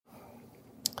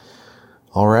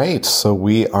All right, so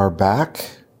we are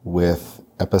back with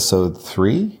episode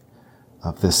 3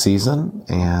 of this season,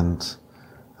 and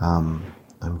I'm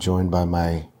joined by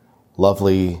my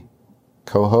lovely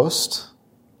co-host.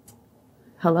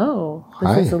 Hello,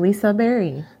 Hi. this is Elisa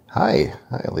Berry. Hi,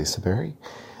 Elisa Berry.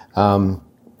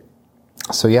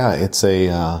 So yeah, it's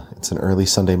an early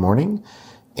Sunday morning,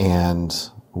 and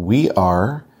we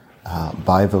are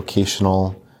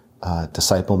bivocational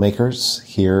disciple makers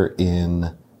here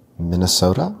in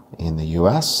Minnesota in the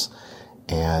U.S.,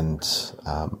 and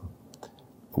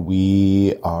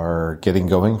we are getting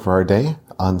going for our day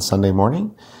on Sunday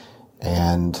morning.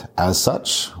 And as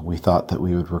such, we thought that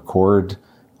we would record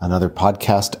another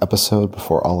podcast episode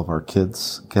before all of our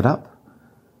kids get up.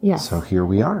 Yes. So here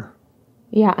we are.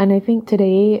 Yeah, and I think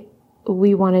today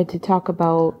we wanted to talk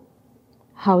about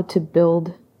how to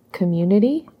build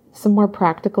community, some more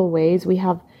practical ways. We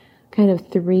have kind of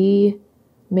 3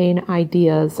 main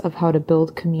ideas of how to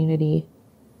build community.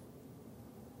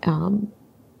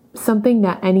 Something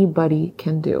that anybody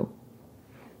can do.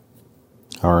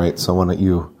 All right, so why don't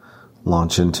you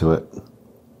launch into it?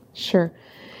 Sure.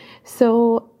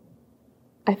 So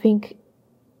I think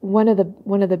one of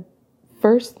the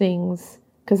first things,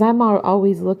 because I'm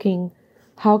always looking,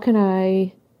 how can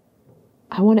I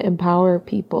want to empower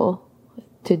people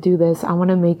to do this. I want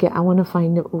to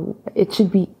find it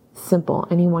should be simple.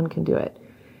 Anyone can do it.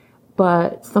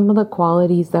 But some of the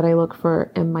qualities that I look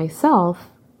for in myself,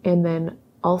 and then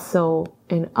also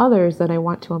in others that I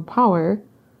want to empower,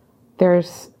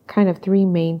 there's kind of 3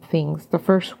 main things. The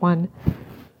first one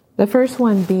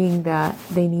being that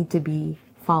they need to be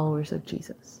followers of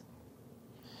Jesus.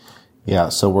 Yeah,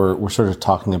 so we're sort of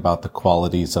talking about the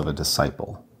qualities of a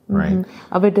disciple, right?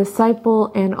 Mm-hmm. Of a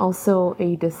disciple and also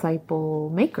a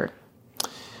disciple maker.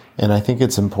 And I think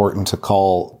it's important to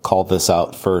call this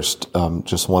out first.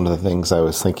 Just one of the things I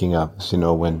was thinking of is,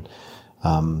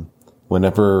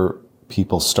 whenever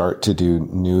people start to do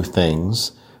new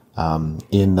things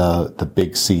in the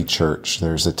Big C church,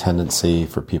 there's a tendency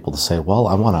for people to say, "Well,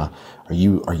 are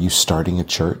you starting a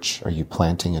church? Are you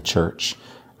planting a church?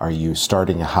 Are you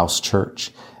starting a house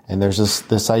church?" And there's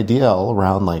this idea all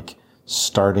around like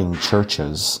starting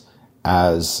churches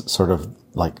as sort of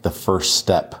like the first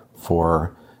step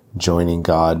for joining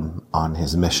God on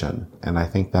his mission. And I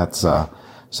think that's a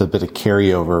bit of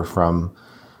carryover from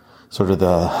sort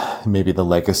of maybe the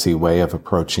legacy way of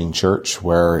approaching church,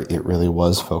 where it really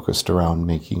was focused around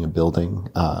making a building,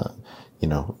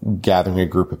 gathering a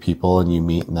group of people, and you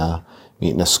meet in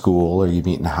a school or you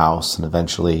meet in a house, and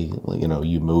eventually,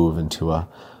 you move into a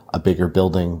bigger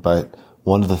building. But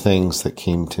one of the things that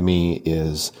came to me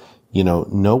is,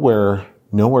 nowhere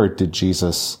did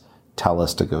Jesus tell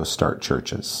us to go start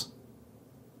churches.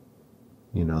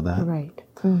 You know that? Right.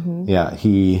 Mm-hmm. Yeah,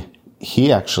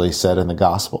 he actually said in the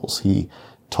Gospels, he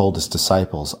told his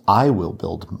disciples, "I will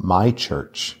build my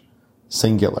church,"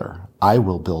 singular. "I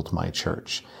will build my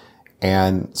church."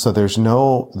 And so there is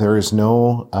no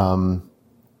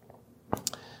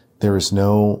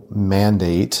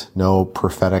mandate, no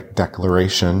prophetic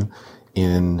declaration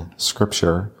in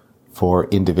Scripture for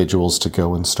individuals to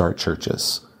go and start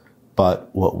churches. But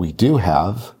what we do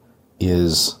have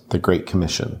is the Great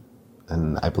Commission.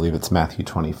 And I believe it's Matthew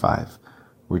 25,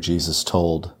 where Jesus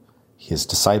told his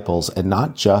disciples, and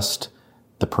not just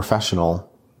the professional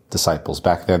disciples.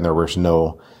 Back then, there was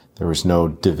no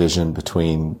division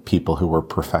between people who were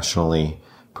professional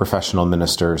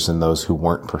ministers and those who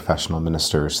weren't professional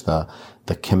ministers. The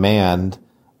command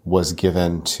was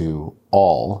given to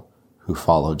all who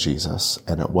follow Jesus,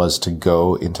 and it was to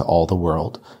go into all the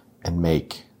world and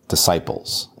make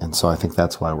disciples. And so I think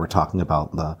that's why we're talking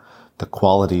about the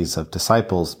qualities of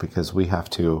disciples, because you have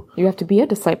to be a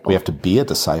disciple. We have to be a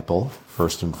disciple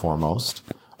first and foremost,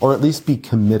 or at least be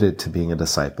committed to being a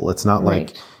disciple. It's not right.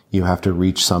 Like you have to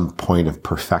reach some point of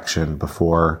perfection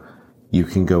before you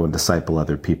can go and disciple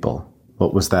other people.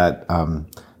 What was that?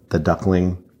 The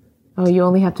duckling? Oh, you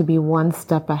only have to be one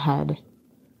step ahead,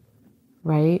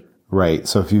 right? Right.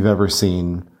 So if you've ever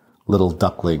seen little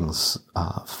ducklings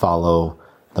follow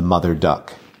the mother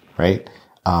duck, right?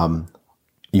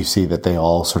 You see that they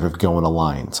all sort of go in a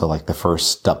line. So like the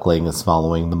first duckling is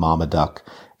following the mama duck,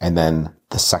 and then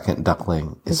the second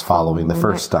duckling is following the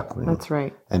first duckling. That's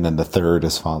right. And then the third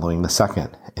is following the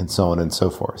second, and so on and so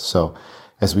forth. So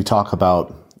as we talk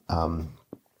about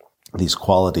these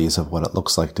qualities of what it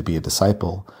looks like to be a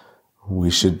disciple, we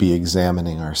should be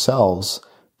examining ourselves,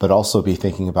 but also be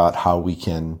thinking about how we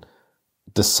can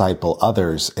disciple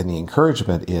others. And the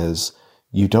encouragement is,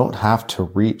 you don't have to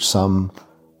reach some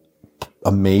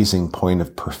amazing point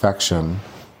of perfection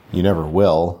You never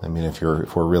will. I mean, if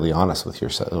we're really honest with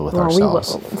with Well,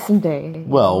 ourselves. we will someday.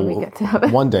 Well, when we get to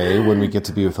heaven. one day when we get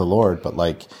to be with the Lord, but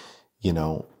like,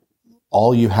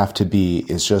 all you have to be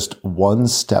is just one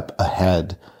step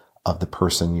ahead of the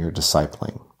person you're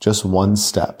discipling, just one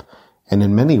step. And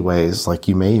in many ways, like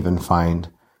you may even find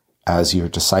as you're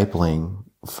discipling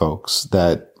folks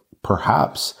that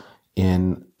perhaps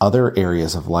in other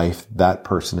areas of life, that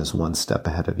person is one step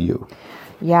ahead of you.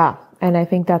 Yeah. And I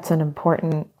think that's an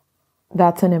important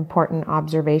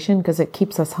observation because it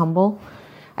keeps us humble.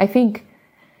 I think,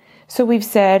 so we've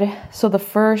said, so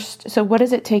what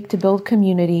does it take to build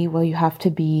community? Well, you have to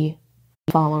be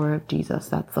a follower of Jesus.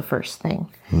 That's the first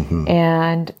thing. Mm-hmm.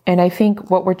 And I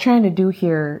think what we're trying to do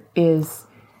here is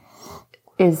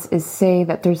say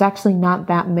that there's actually not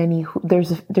that many,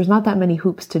 there's not that many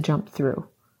hoops to jump through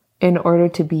in order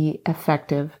to be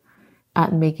effective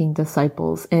at making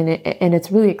disciples. And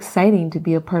it's really exciting to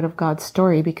be a part of God's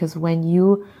story, because when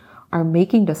you are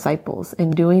making disciples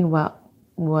and doing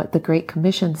what the Great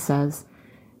Commission says,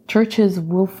 churches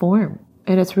will form.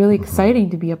 And it's really exciting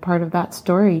to be a part of that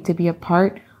story, to be a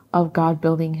part of God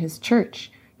building his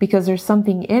church, because there's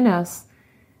something in us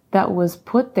that was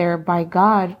put there by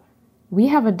God. We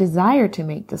have a desire to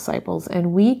make disciples,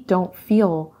 and we're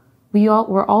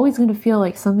always going to feel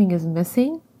like something is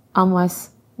missing unless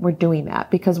we're doing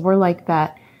that, because we're like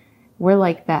that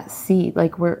seed.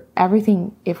 Like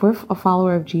if we're a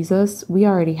follower of Jesus, we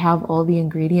already have all the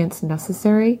ingredients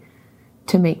necessary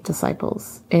to make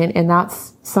disciples. And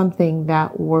that's something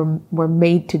that we're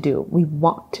made to do. We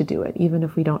want to do it, even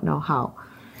if we don't know how.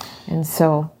 And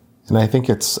I think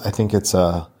it's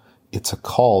a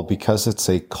call, because it's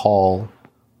a call,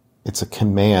 it's a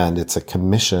command, it's a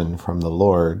commission from the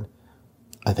Lord.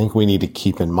 I think we need to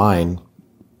keep in mind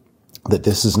that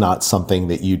this is not something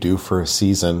that you do for a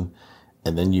season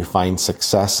and then you find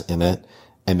success in it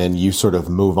and then you sort of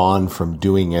move on from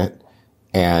doing it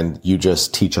and you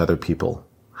just teach other people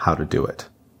how to do it.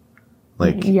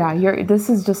 This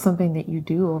is just something that you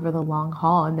do over the long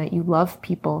haul, and that you love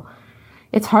people.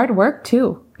 It's hard work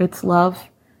too. It's love.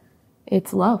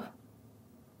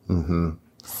 Mm-hmm.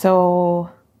 So,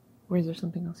 was there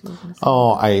something else you were going to say?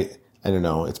 Oh, I don't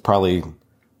know. It's probably,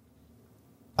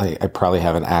 I probably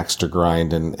have an axe to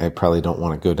grind, and I probably don't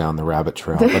want to go down the rabbit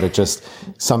trail, but it just,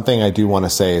 something I do want to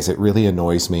say is it really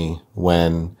annoys me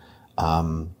when,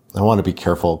 I want to be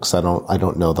careful because I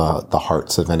don't know the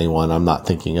hearts of anyone. I'm not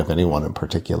thinking of anyone in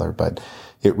particular, but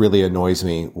it really annoys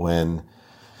me when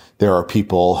there are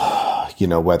people,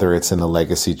 whether it's in the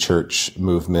legacy church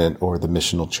movement or the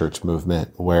missional church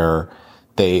movement, where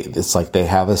it's like they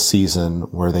have a season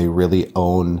where they really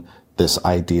own this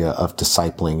idea of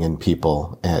discipling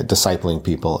people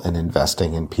and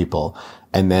investing in people.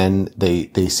 And then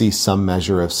they see some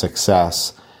measure of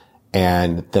success,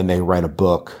 and then they write a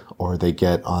book or they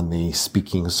get on the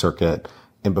speaking circuit.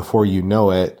 And before you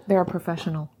know it, they're a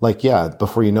professional.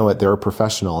 Before you know it, they're a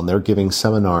professional and they're giving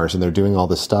seminars and they're doing all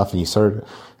this stuff. And you sort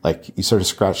of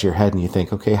scratch your head and you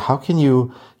think, okay, how can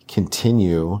you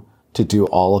continue to do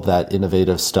all of that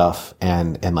innovative stuff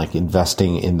and like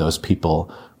investing in those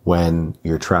people when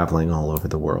you're traveling all over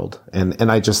the world?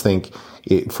 And I just think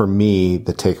for me,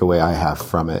 the takeaway I have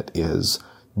from it is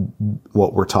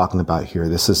what we're talking about here.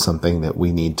 This is something that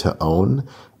we need to own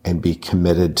and be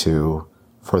committed to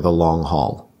for the long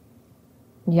haul.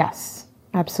 Yes,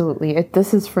 absolutely.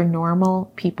 This is for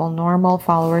normal people, normal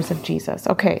followers of Jesus.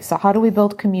 Okay, so how do we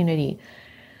build community?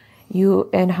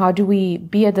 And how do we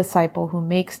be a disciple who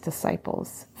makes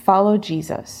disciples? Follow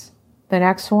Jesus. The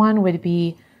next one would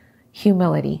be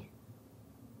humility.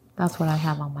 That's what I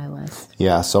have on my list.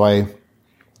 Yeah, so I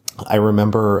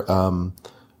remember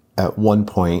at one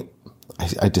point,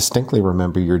 I distinctly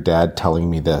remember your dad telling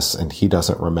me this, and he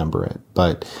doesn't remember it.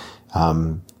 But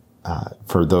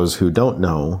for those who don't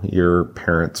know, your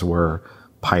parents were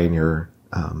pioneer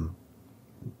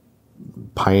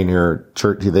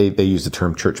church. They use the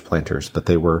term church planters, but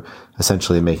they were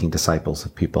essentially making disciples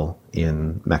of people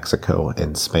in Mexico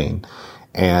and Spain.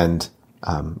 And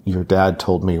your dad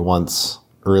told me once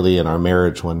early in our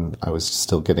marriage, when I was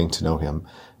still getting to know him,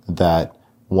 that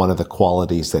one of the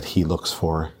qualities that he looks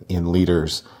for in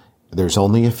leaders, there's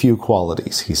only a few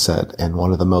qualities, he said, and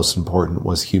one of the most important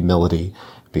was humility,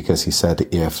 because he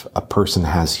said if a person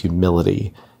has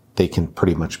humility, they can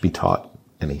pretty much be taught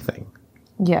anything.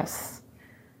 Yes.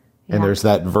 Yeah. And there's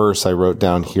that verse I wrote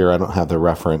down here. I don't have the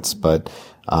reference, but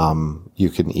you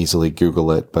can easily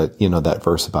Google it. But that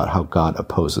verse about how God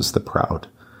opposes the proud,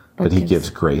 but he gives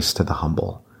grace to the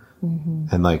humble. Mm-hmm.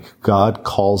 And like God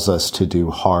calls us to do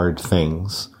hard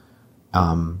things.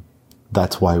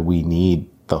 That's why we need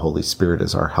the Holy Spirit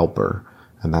as our helper.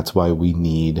 And that's why we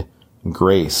need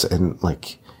grace. And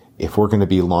like, if we're going to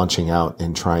be launching out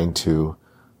and trying to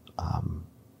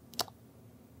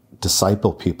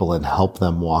disciple people and help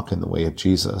them walk in the way of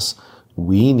Jesus,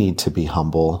 we need to be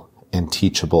humble and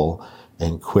teachable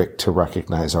and quick to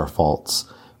recognize our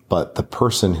faults. But the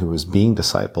person who is being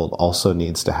discipled also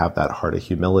needs to have that heart of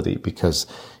humility, because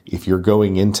if you're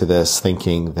going into this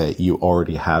thinking that you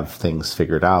already have things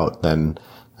figured out, then,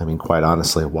 I mean, quite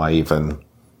honestly, why even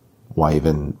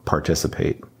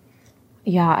participate?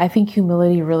 Yeah, I think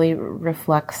humility really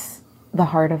reflects the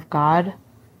heart of God.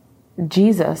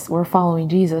 Jesus, we're following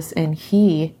Jesus, and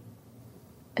he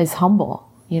is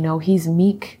humble. He's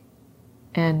meek,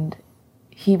 and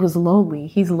he was lowly.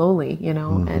 He's lowly,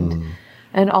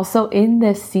 and also in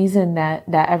this season that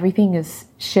everything is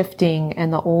shifting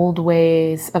and the old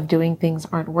ways of doing things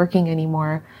aren't working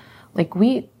anymore. Like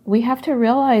we have to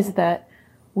realize that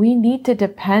we need to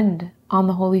depend on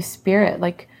the Holy Spirit.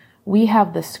 Like, we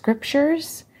have the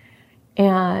scriptures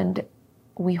and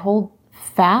we hold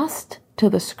fast to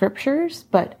the scriptures,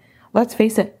 but let's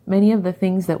face it, many of the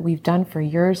things that we've done for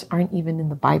years aren't even in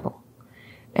the Bible.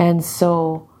 And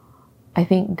so I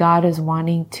think God is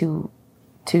wanting to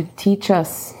teach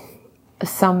us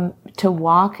to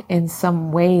walk in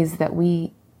some ways that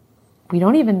we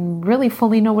don't even really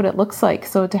fully know what it looks like.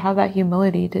 So to have that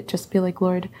humility to just be like,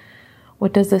 Lord,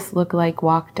 what does this look like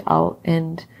walked out?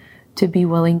 And to be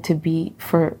willing to be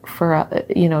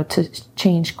to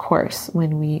change course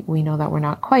when we know that we're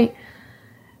not quite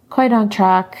on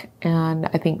track. And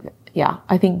I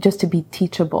think just to be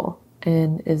teachable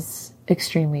is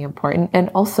extremely important. And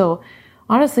also,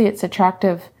 honestly, it's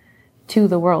attractive to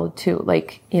the world too.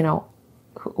 Like, it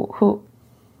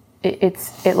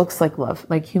looks like love.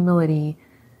 Like, humility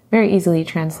very easily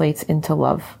translates into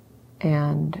love,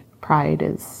 and pride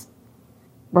is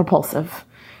repulsive.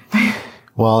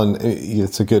 Well, and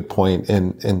it's a good point,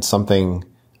 and something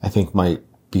I think might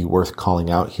be worth calling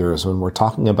out here is when we're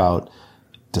talking about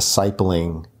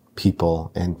discipling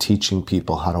people and teaching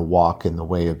people how to walk in the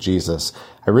way of Jesus.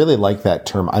 I really like that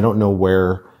term. I don't know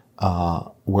where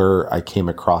I came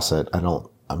across it.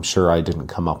 I'm sure I didn't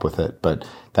come up with it, but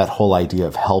that whole idea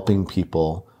of helping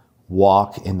people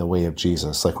walk in the way of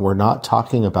Jesus. Like, we're not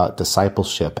talking about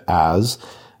discipleship as,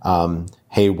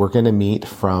 hey, we're going to meet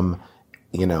from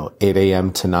 8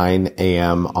 a.m. to 9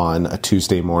 a.m. on a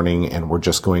Tuesday morning, and we're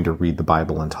just going to read the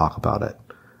Bible and talk about it.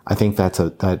 I think that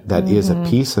is a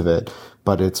piece of it,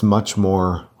 but it's much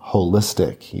more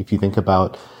holistic. If you think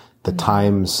about the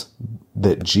times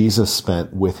that Jesus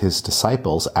spent with his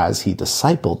disciples as he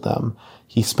discipled them,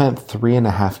 he spent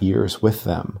 3.5 years with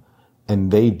them,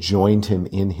 and they joined him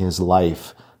in his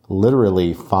life,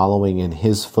 literally following in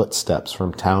his footsteps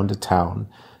from town to town.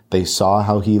 They saw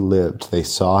how he lived. They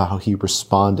saw how he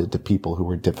responded to people who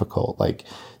were difficult. Like,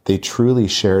 they truly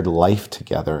shared life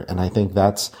together. And I think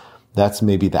that's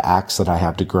maybe the axe that I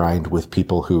have to grind with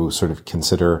people who sort of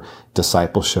consider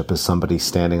discipleship as somebody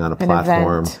standing on a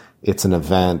platform. It's an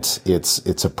event.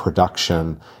 It's a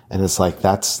production. And it's like,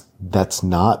 that's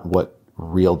not what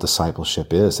real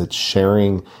discipleship is. It's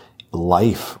sharing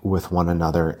life with one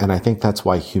another. And I think that's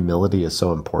why humility is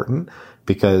so important,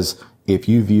 because if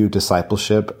you view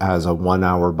discipleship as a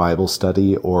 1-hour Bible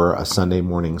study or a Sunday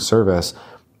morning service,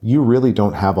 you really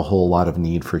don't have a whole lot of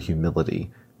need for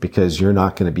humility, because you're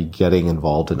not going to be getting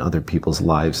involved in other people's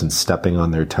lives and stepping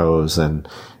on their toes and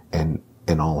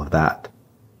all of that.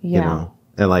 Yeah.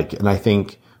 And I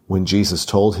think when Jesus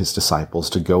told his disciples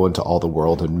to go into all the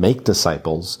world and make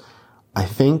disciples, I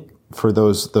think for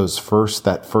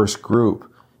that first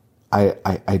group,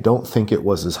 I don't think it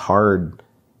was as hard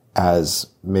as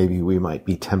maybe we might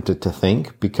be tempted to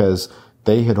think, because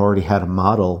they had already had a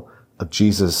model of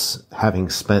Jesus having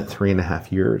spent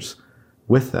 3.5 years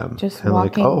with them. Just and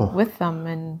walking with them.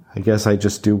 And I guess I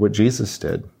just do what Jesus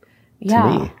did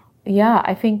to me. Yeah.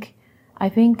 I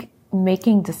think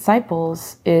making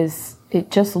disciples it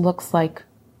just looks like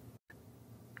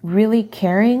really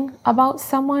caring about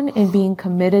someone and being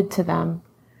committed to them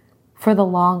for the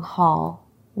long haul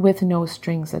with no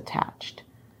strings attached.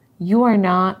 You are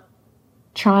not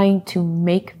trying to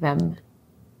make them,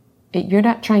 you're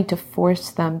not trying to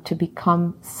force them to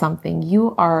become something.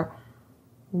 You are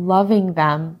loving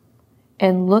them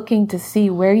and looking to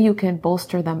see where you can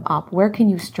bolster them up. Where can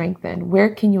you strengthen? Where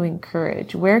can you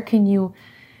encourage? Where can you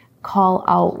call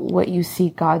out what you see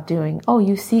God doing? Oh,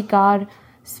 you see God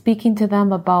speaking to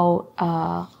them about,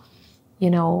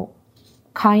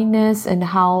 kindness, and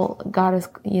how God is,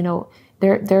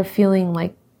 they're feeling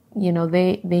like,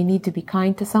 they need to be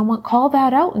kind to someone. Call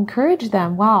that out, encourage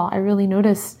them. Wow, I really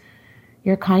notice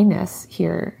your kindness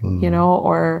here,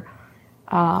 or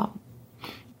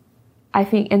I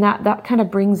think, and that kind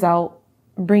of brings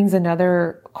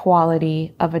another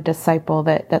quality of a disciple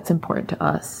that's important to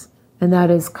us, and that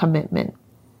is commitment.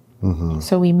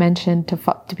 So we mentioned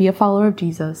to be a follower of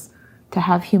Jesus, to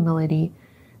have humility,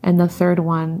 and the third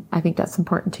one, I think that's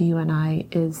important to you and I,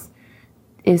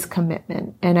 is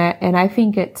commitment. And I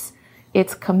think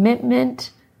it's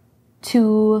commitment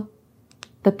to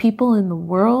the people in the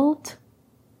world.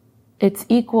 It's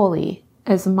equally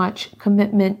as much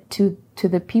commitment to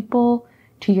the people,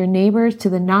 to your neighbors, to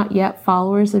the not yet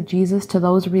followers of Jesus, to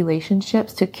those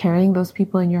relationships, to carrying those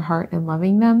people in your heart and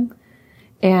loving them,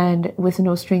 and with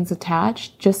no strings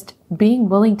attached, just being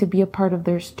willing to be a part of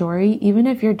their story, even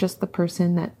if you're just the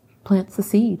person that plants the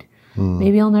seed.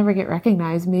 Maybe you'll never get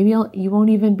recognized. Maybe you won't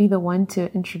even be the one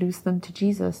to introduce them to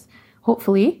Jesus.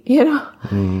 Hopefully,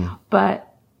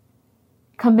 But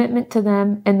commitment to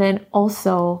them, and then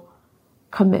also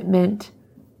commitment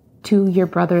to your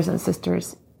brothers and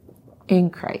sisters in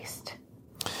Christ.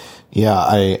 Yeah,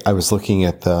 I was looking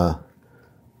at the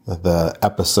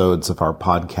episodes of our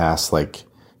podcast like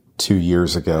 2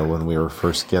 years ago when we were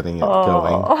first getting it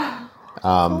going.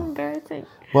 So embarrassing.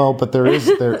 Well, but there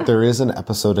is an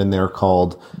episode in there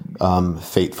called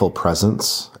Faithful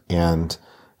Presence, and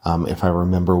if I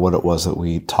remember what it was that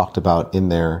we talked about in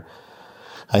there,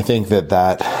 I think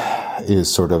that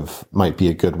is sort of might be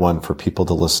a good one for people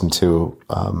to listen to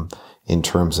in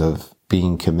terms of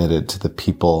being committed to the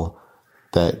people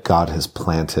that God has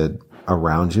planted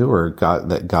around you, or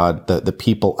the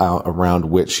people out around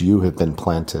which you have been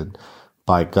planted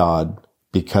by God,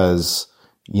 because,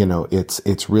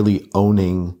 it's really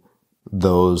owning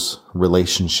those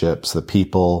relationships, the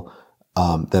people,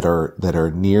 that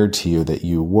are near to you, that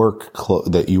you work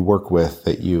with,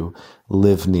 that you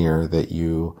live near, that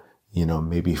you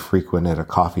maybe frequent at a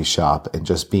coffee shop, and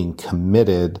just being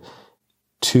committed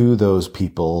to those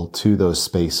people, to those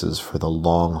spaces for the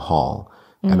long haul.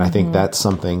 And I think that's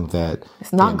something that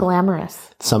it's not glamorous.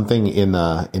 Something in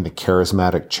the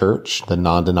charismatic church, the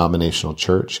non-denominational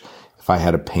church, if I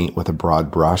had to paint with a broad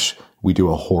brush, we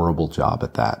do a horrible job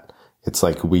at that. It's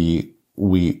like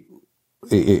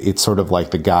it's sort of like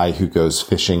the guy who goes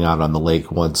fishing out on the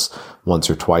lake once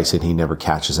or twice and he never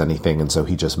catches anything, and so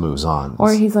he just moves on.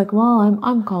 Or he's like, well,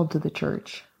 I'm called to the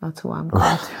church. That's who I'm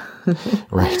called to.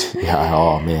 Right. Yeah.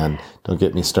 Oh man, don't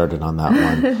get me started on that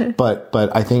one. But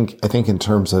I think in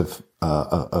terms of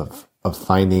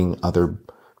finding other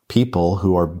people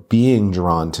who are being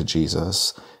drawn to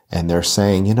Jesus, and they're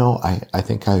saying, I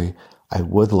think I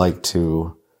would like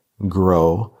to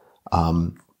grow.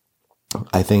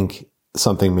 I think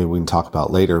something maybe we can talk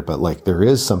about later, but like there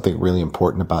is something really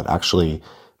important about actually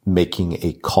making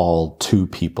a call to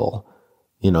people.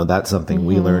 That's something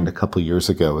we learned a couple years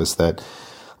ago, is that,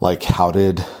 like, how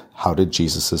did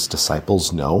Jesus's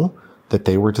disciples know that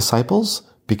they were disciples?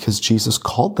 Because Jesus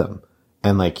called them,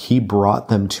 and like he brought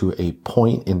them to a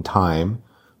point in time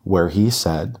where he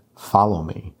said, follow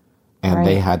me. And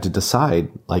They had to decide,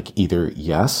 like, either,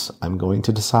 yes, I'm going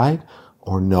to decide,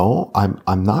 or no,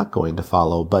 I'm not going to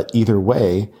follow. But either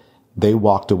way, they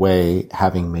walked away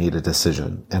having made a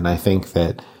decision. And I think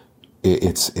that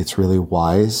it's really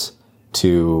wise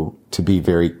to be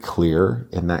very clear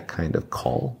in that kind of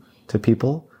call to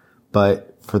people.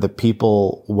 But for the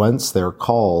people, once they're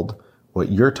called,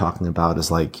 what you're talking about is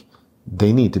like,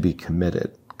 they need to be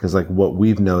committed. Because like what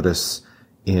we've noticed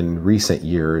in recent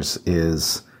years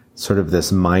is sort of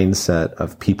this mindset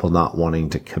of people not wanting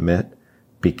to commit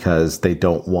because they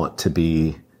don't want to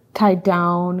be tied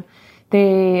down.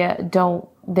 They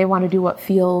want to do what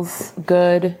feels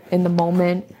good in the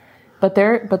moment. But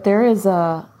there is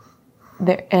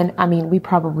and I mean, we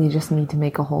probably just need to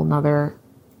make a whole nother,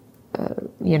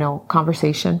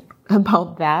 conversation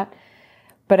about that.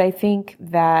 But I think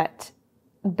that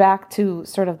back to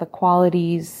sort of the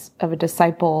qualities of a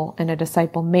disciple and a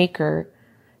disciple maker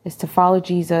is to follow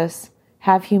Jesus,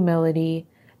 have humility,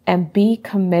 and be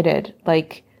committed.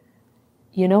 Like,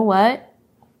 you know what?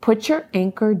 Put your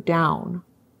anchor down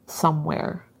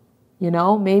somewhere.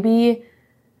 Maybe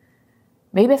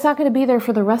it's not going to be there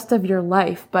for the rest of your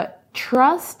life, but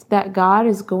trust that God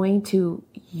is going to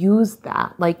use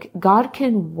that. Like, God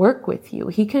can work with you.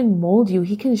 He can mold you.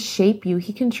 He can shape you.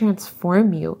 He can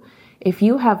transform you. If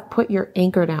you have put your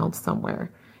anchor down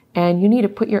somewhere, and you need to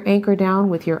put your anchor down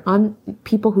with your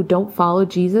people who don't follow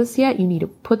Jesus yet, you need to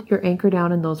put your anchor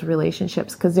down in those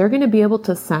relationships, because they're going to be able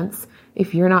to sense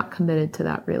if you're not committed to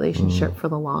that relationship for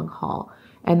the long haul.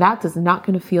 And that is not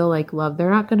going to feel like love.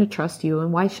 They're not going to trust you.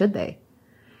 And why should they?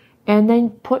 And then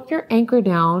put your anchor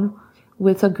down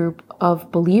with a group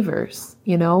of believers,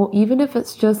 even if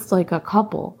it's just like a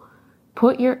couple.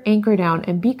 Put your anchor down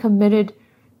and be committed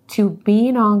to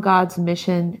being on God's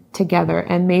mission together.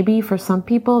 And maybe for some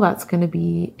people that's going to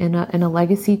be in a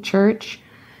legacy church,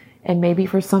 and maybe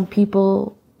for some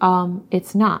people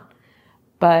it's not.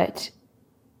 But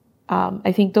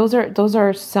I think those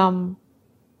are some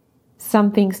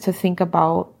things to think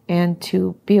about and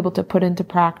to be able to put into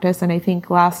practice. And I think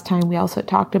last time we also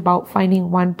talked about finding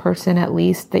one person at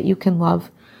least that you can love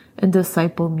and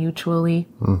disciple mutually,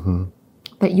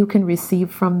 that you can receive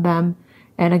from them.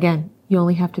 And again, you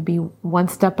only have to be one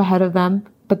step ahead of them,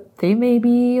 but they may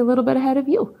be a little bit ahead of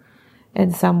you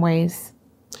in some ways.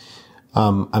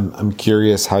 I'm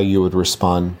curious how you would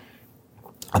respond.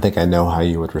 I think I know how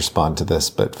you would respond to this,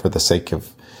 but for the sake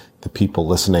of the people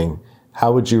listening,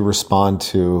 how would you respond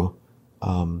to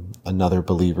another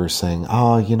believer saying,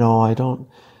 "Oh, I don't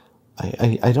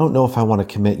know if I want to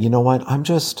commit. You know what? I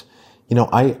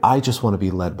just want to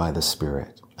be led by the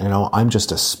Spirit. I'm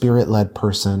just a Spirit-led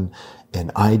person,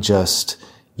 and I just,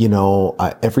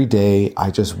 every day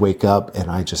I just wake up and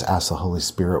I just ask the Holy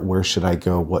Spirit, where should I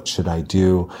go? What should I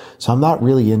do?" So I'm not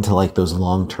really into like those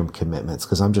long-term commitments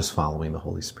because I'm just following the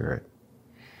Holy Spirit.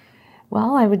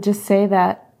 Well, I would just say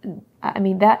that,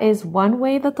 that is one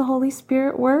way that the Holy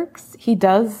Spirit works. He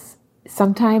does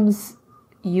sometimes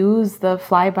use the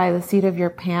fly by the seat of your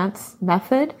pants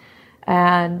method.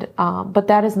 And, but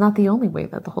that is not the only way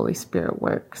that the Holy Spirit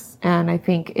works. And I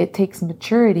think it takes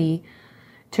maturity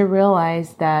to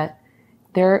realize that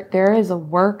there is a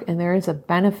work and there is a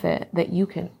benefit that you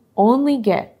can only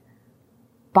get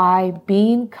by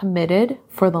being committed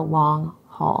for the long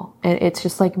haul. And it's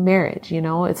just like marriage,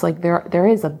 it's like there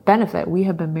is a benefit. We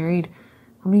have been married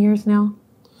how many years now?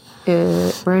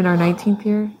 We're in our 19th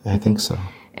year. I think so.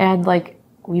 And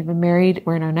we've been married,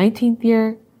 we're in our 19th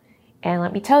year. And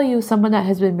let me tell you, someone that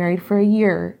has been married for a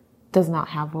year does not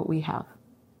have what we have.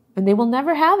 And they will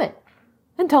never have it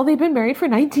until they've been married for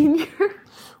 19 years.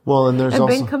 Well, and there's and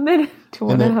also been committed to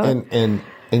one another. And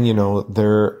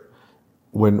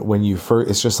when you first,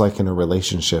 it's just like in a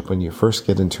relationship, when you first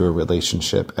get into a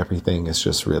relationship, everything is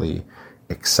just really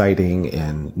exciting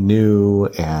and new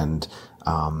and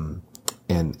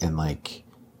like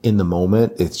in the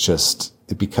moment, it's just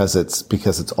because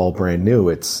it's all brand new.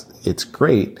 It's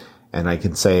great. And I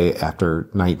can say after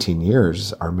 19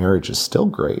 years, our marriage is still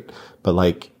great. But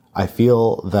I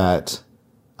feel that,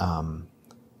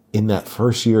 in that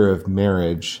first year of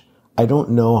marriage, I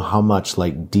don't know how much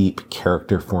deep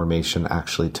character formation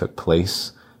actually took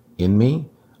place in me.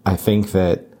 I think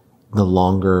that the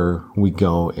longer we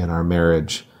go in our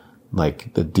marriage,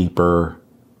 the deeper,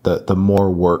 the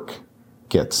more work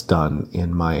gets done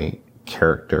in my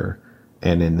character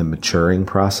and in the maturing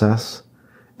process.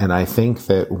 And I think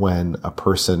that when a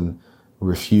person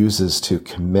refuses to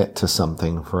commit to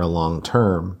something for a long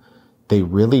term, they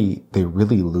really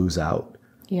lose out.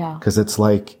 Yeah. Because it's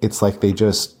like they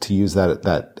just, to use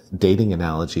that dating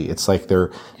analogy, it's like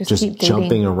they're just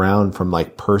jumping around from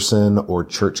person or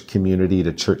church community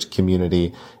to church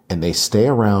community, and they stay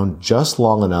around just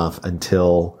long enough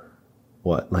until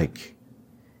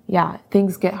yeah,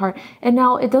 things get hard. And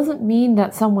now it doesn't mean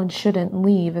that someone shouldn't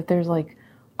leave if there's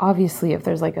obviously if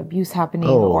there's abuse happening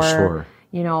sure.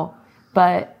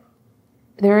 But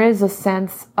there is a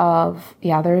sense of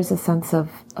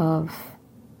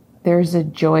there's a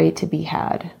joy to be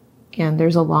had, and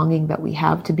there's a longing that we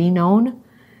have to be known,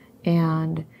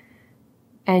 and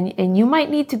you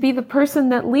might need to be the person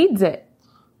that leads it.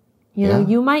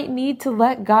 You might need to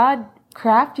let God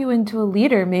craft you into a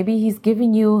leader. Maybe He's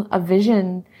giving you a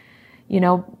vision,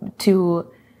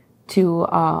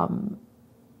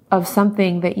 of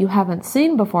something that you haven't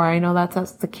seen before. I know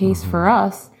that's the case for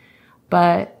us,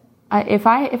 but if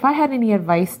I had any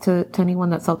advice to anyone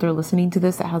that's out there listening to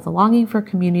this that has a longing for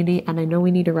community, and I know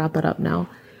we need to wrap it up now,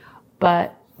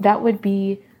 but that would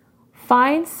be,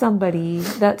 find somebody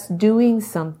that's doing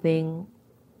something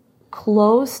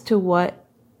close to what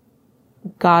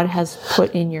God has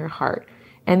put in your heart,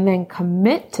 and then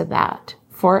commit to that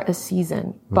for a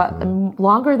season, but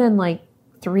longer than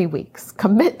 3 weeks.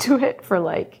 Commit to it for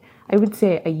I would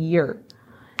say a year.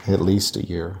 At least a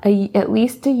year. At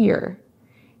least a year.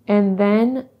 And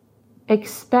then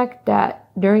expect that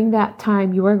during that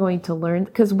time you are going to learn,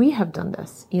 because we have done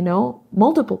this,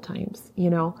 multiple times,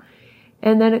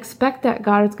 and then expect that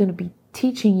God is going to be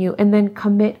teaching you, and then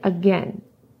commit again,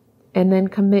 and then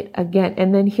commit again.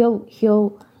 And then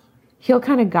he'll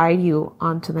kind of guide you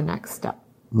on to the next step.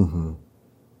 Mm-hmm.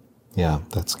 Yeah,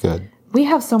 that's good. We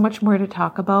have so much more to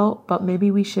talk about, but maybe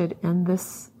we should end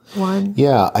this one.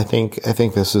 Yeah, I think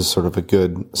this is sort of a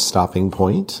good stopping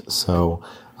point. So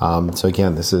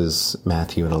again, this is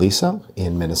Matthew and Elisa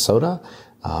in Minnesota.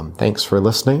 Thanks for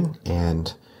listening,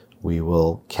 and we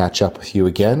will catch up with you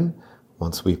again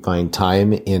once we find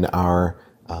time in our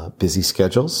busy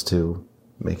schedules to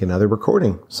make another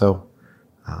recording. So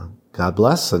God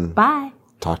bless and Bye.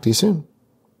 talk to you soon.